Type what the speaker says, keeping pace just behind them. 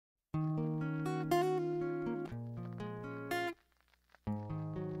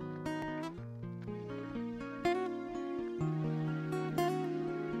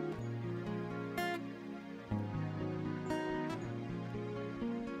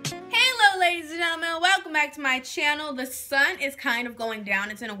ladies and gentlemen, welcome back to my channel. The sun is kind of going down.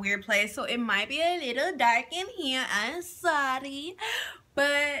 It's in a weird place, so it might be a little dark in here. I'm sorry,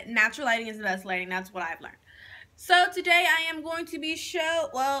 but natural lighting is the best lighting. That's what I've learned. So today I am going to be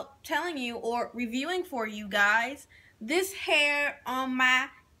telling you or reviewing for you guys this hair on my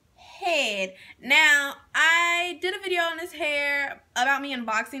head. Now, I did a video on this hair about me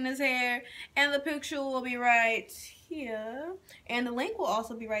unboxing this hair, and the picture will be right here, and the link will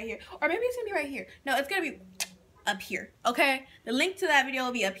also be right here, or maybe it's gonna be right here. No, it's gonna be up here. Okay, the link to that video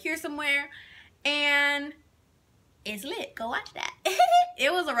will be up here somewhere, and it's lit. Go watch that.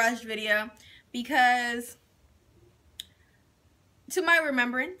 It was a rushed video because, to my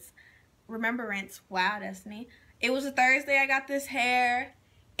remembrance, wow, Destiny, it was a Thursday I got this hair,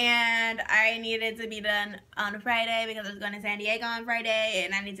 and I needed to be done on a Friday because I was going to San Diego on Friday,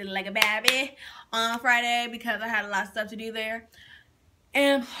 and I needed to look like a baby on Friday because I had a lot of stuff to do there.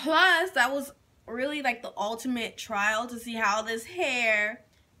 And plus, that was really like the ultimate trial to see how this hair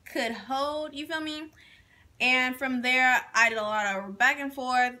could hold, you feel me? And from there, I did a lot of back and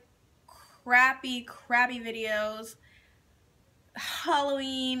forth, crappy videos.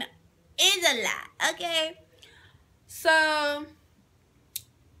 Halloween is a lot, okay? So,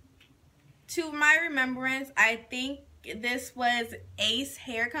 to my remembrance, I think this was Ace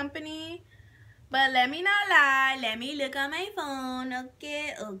Hair Company, but let me not lie. Let me look on my phone.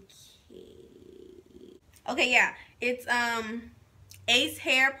 Okay, yeah, it's Ace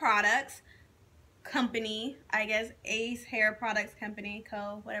Hair Products Company, I guess. Ace Hair Products Company,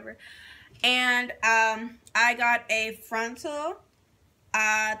 whatever. And I got a frontal,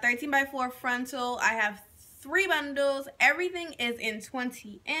 13x4 frontal. I have 3 bundles. Everything is in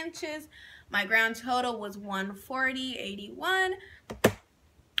 20 inches. My ground total was 140.81.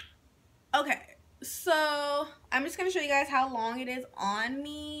 Okay, so I'm just gonna show you guys how long it is on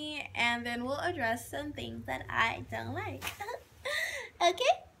me, and then we'll address some things that I don't like. Okay.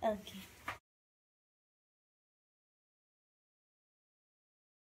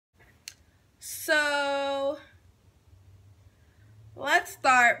 So let's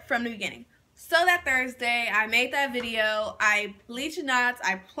start from the beginning. So that Thursday, I made that video. I bleached knots,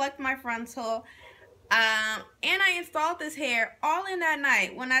 I plucked my frontal, and I installed this hair all in that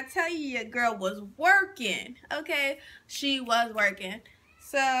night. When I tell you your girl was working, okay? She was working.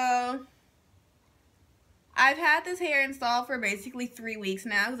 So I've had this hair installed for basically 3 weeks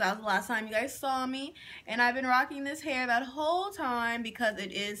now, because that was the last time you guys saw me. And I've been rocking this hair that whole time because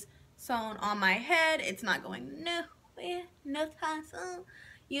it is sewn on my head. It's not going nowhere, no time soon.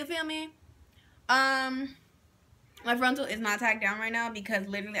 You feel me? My frontal is not tacked down right now because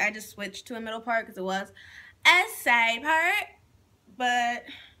literally I just switched to a middle part because it was a side part. But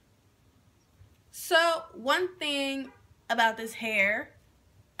so one thing about this hair,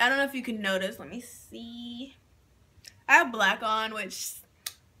 I don't know if you can notice. Let me see. I have black on, which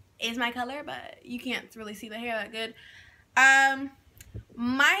is my color, but you can't really see the hair that good.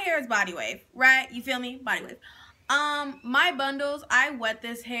 My hair is body wave, right? You feel me? Body wave. My bundles, I wet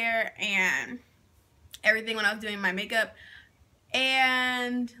this hair and everything when I was doing my makeup,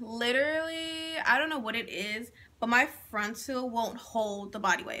 and literally, I don't know what it is, but my frontal won't hold the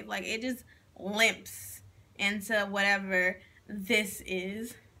body wave. Like, it just limps into whatever this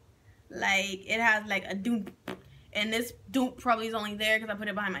is. Like, it has like a doop, and this doop probably is only there because I put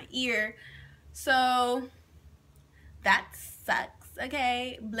it behind my ear. So that sucks.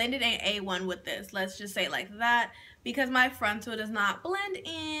 Okay, blended ain't A1 with this, let's just say it like that, because my frontal does not blend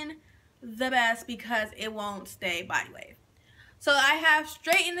in the best because it won't stay body wave. So I have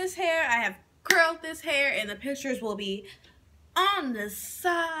straightened this hair, I have curled this hair, and the pictures will be on the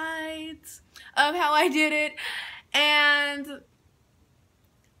sides of how I did it. And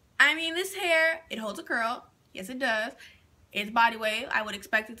I mean, this hair, it holds a curl. Yes, it does. It's body wave. I would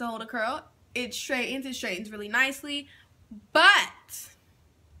expect it to hold a curl. It straightens really nicely. But it's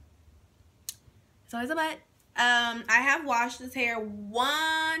always a but. I have washed this hair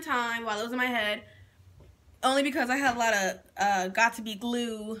one time while it was in my head, only because I had a lot of got to be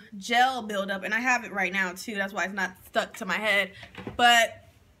glue gel buildup, and I have it right now too. That's why it's not stuck to my head. But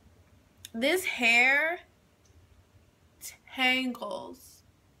this hair tangles.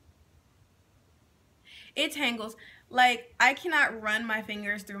 It tangles. Like, I cannot run my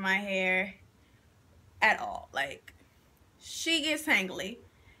fingers through my hair at all. Like, she gets tangly,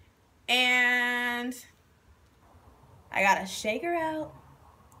 and I gotta shake her out.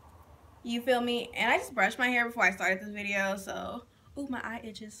 You feel me? And I just brushed my hair before I started this video, so ooh, my eye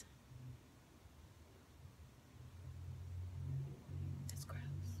itches. That's gross.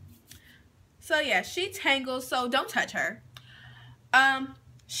 So yeah, she tangles, so don't touch her.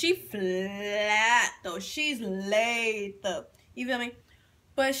 She flat though. She's laid though. You feel me?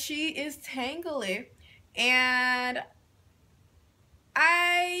 But she is tangly. And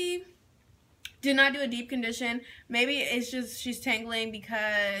I did not do a deep condition. Maybe it's just she's tangling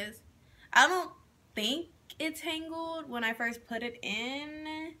because I don't think it tangled when I first put it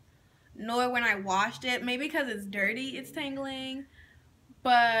in, nor when I washed it. Maybe because it's dirty it's tangling,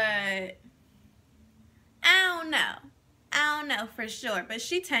 but I don't know. I don't know for sure, but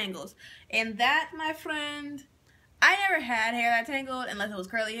she tangles. And that, my friend, I never had hair that tangled unless it was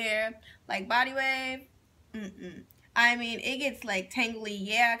curly hair, like body wave. I mean, it gets like tangly,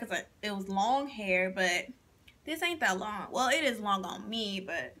 yeah, because it was long hair, but this ain't that long. Well, it is long on me,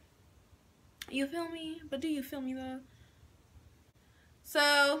 but you feel me? But do you feel me though?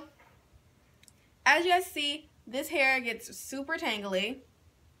 So, as you guys see, this hair gets super tangly.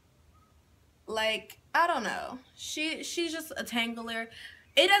 Like, I don't know. She's just a tangler.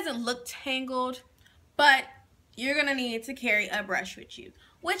 It doesn't look tangled, but you're gonna need to carry a brush with you,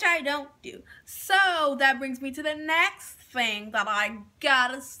 which I don't do. So that brings me to the next thing that I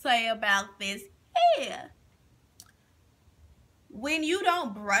gotta say about this hair. When you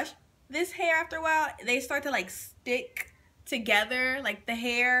don't brush this hair after a while, they start to like stick together. Like the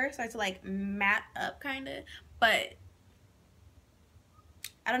hair starts to like mat up kind of, but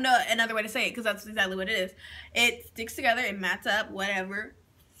I don't know another way to say it because that's exactly what it is. It sticks together, it mats up, whatever.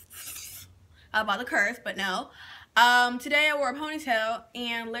 I'm about to curse, but no. Today I wore a ponytail,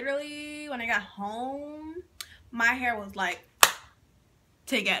 and literally when I got home, my hair was like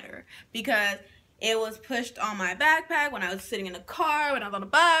together because it was pushed on my backpack when I was sitting in the car, when I was on the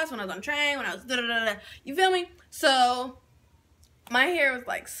bus, when I was on the train, when I was da-da-da-da. You feel me? So my hair was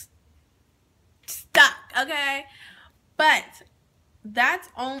like stuck, okay? But that's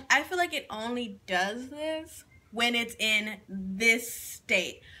on. I feel like it only does this when it's in this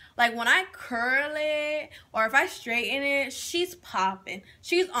state. Like when I curl it or if I straighten it, she's popping.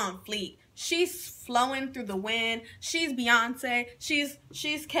 She's on fleek. She's flowing through the wind. She's Beyonce.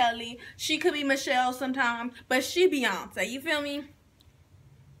 She's Kelly. She could be Michelle sometimes, but she Beyonce. You feel me?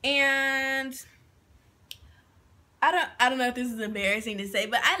 And I don't know if this is embarrassing to say,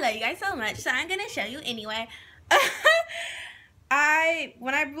 but I love you guys so much, so I'm gonna show you anyway.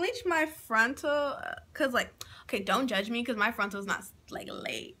 When I bleached my frontal, cause like, okay, don't judge me, cause my frontal's not like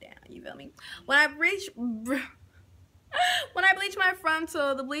laid down. You feel me? When I bleached my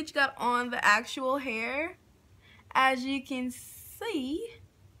frontal, the bleach got on the actual hair. As you can see,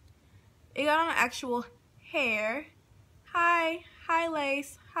 it got on the actual hair. Hi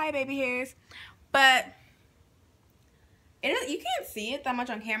lace, hi baby hairs, but you can't see it that much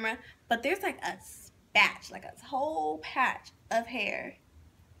on camera, but there's like a patch, like a whole patch of hair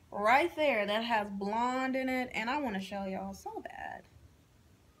right there that has blonde in it, and I want to show y'all so bad.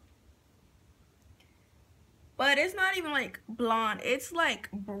 But it's not even like blonde, it's like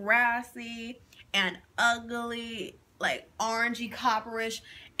brassy and ugly, like orangey copperish,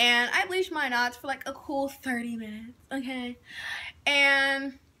 and I bleached my knots for like a cool 30 minutes, okay?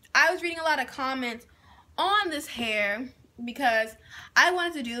 And I was reading a lot of comments on this hair because I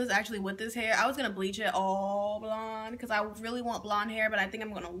wanted to do this actually with this hair. I was gonna bleach it all blonde because I really want blonde hair, but I think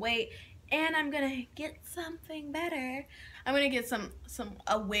I'm gonna wait and I'm gonna get something better. I'm gonna get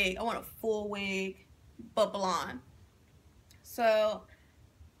a wig. I want a full wig but blonde. So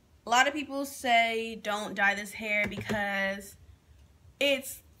a lot of people say don't dye this hair because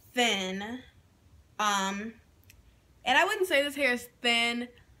it's thin. And I wouldn't say this hair is thin.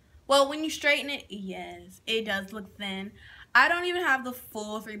 Well, when you straighten it, yes, it does look thin. I don't even have the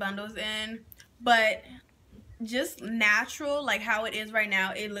full 3 bundles in, but just natural, like how it is right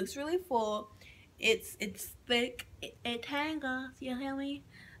now, it looks really full. It's thick. It tangles, you feel me?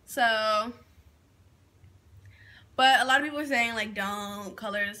 So, but a lot of people are saying like don't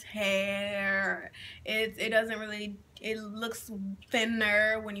color this hair. It doesn't really, it looks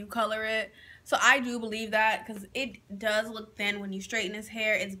thinner when you color it. So I do believe that because it does look thin when you straighten this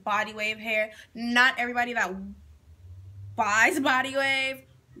hair. It's body wave hair. Not everybody that buys body wave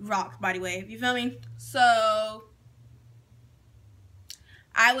rocks body wave. You feel me? So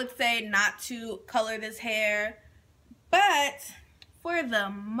I would say not to color this hair. But for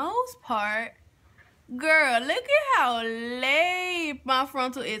the most part, girl, look at how laid my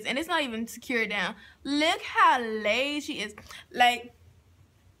frontal is. And it's not even secured down. Look how laid she is. Like,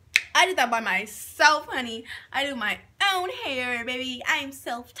 I did that by myself, honey. I do my own hair, baby. I'm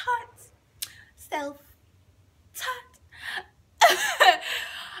self-taught. Self-taught.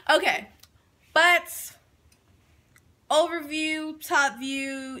 Okay. But overview, top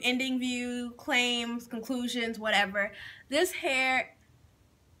view, ending view, claims, conclusions, whatever. This hair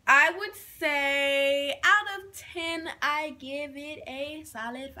I give it a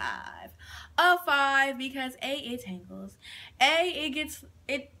solid 5. A 5 because A, it tangles. A,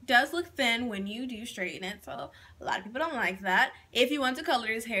 it does look thin when you do straighten it, so a lot of people don't like that. If you want to color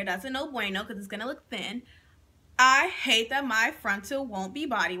this hair, that's a no bueno because it's gonna look thin. I hate that my frontal won't be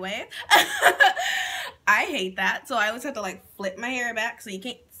body wave. I hate that, so I always have to like flip my hair back so you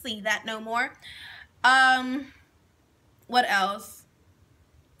can't see that no more. What else?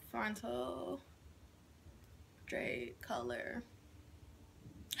 Frontal, straight color.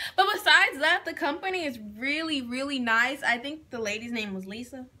 But besides that, the company is really, really nice. I think the lady's name was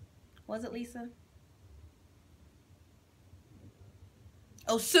Lisa. Was it Lisa?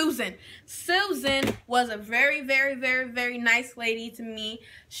 Oh, Susan. Susan was a very, very, very, very nice lady to me.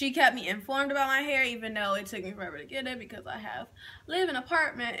 She kept me informed about my hair, even though it took me forever to get it because I live in an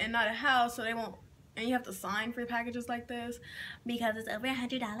apartment and not a house, so they won't. And you have to sign for packages like this because it's over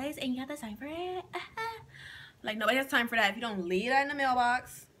 $100 and you have to sign for it. Like, nobody has time for that if you don't leave that in the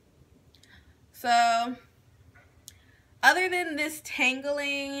mailbox. So, other than this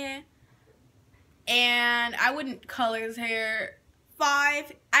tangling, and I wouldn't color this hair,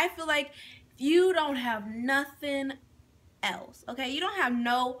 5, I feel like you don't have nothing else, okay? You don't have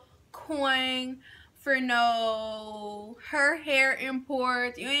no coin for no her hair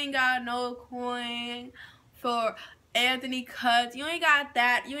imports. You ain't got no coin for Anthony cuts. You ain't got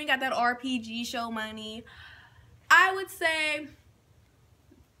that. You ain't got that RPG show money. I would say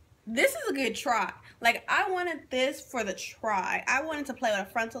this is a good try. Like, I wanted this for the try. I wanted to play with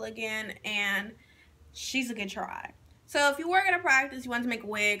a frontal again, and she's a good try. So if you were going to practice, you want to make a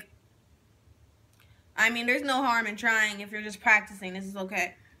wig, I mean, there's no harm in trying. If you're just practicing, this is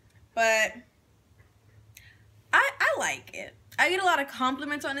okay. But I like it. I get a lot of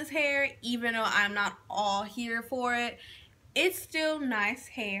compliments on this hair, even though I'm not all here for it. It's still nice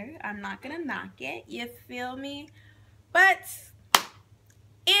hair. I'm not going to knock it. You feel me? But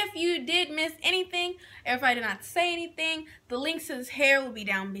if you did miss anything, or if I did not say anything, the links to this hair will be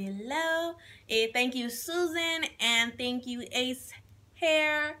down below. Thank you, Susan, and thank you, Ace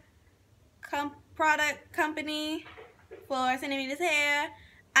Hair Product Company, for sending me this hair.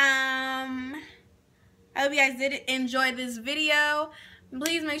 I hope you guys did enjoy this video.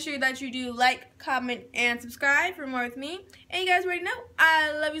 Please make sure that you do like, comment, and subscribe for more with me. And you guys already know,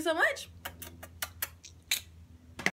 I love you so much.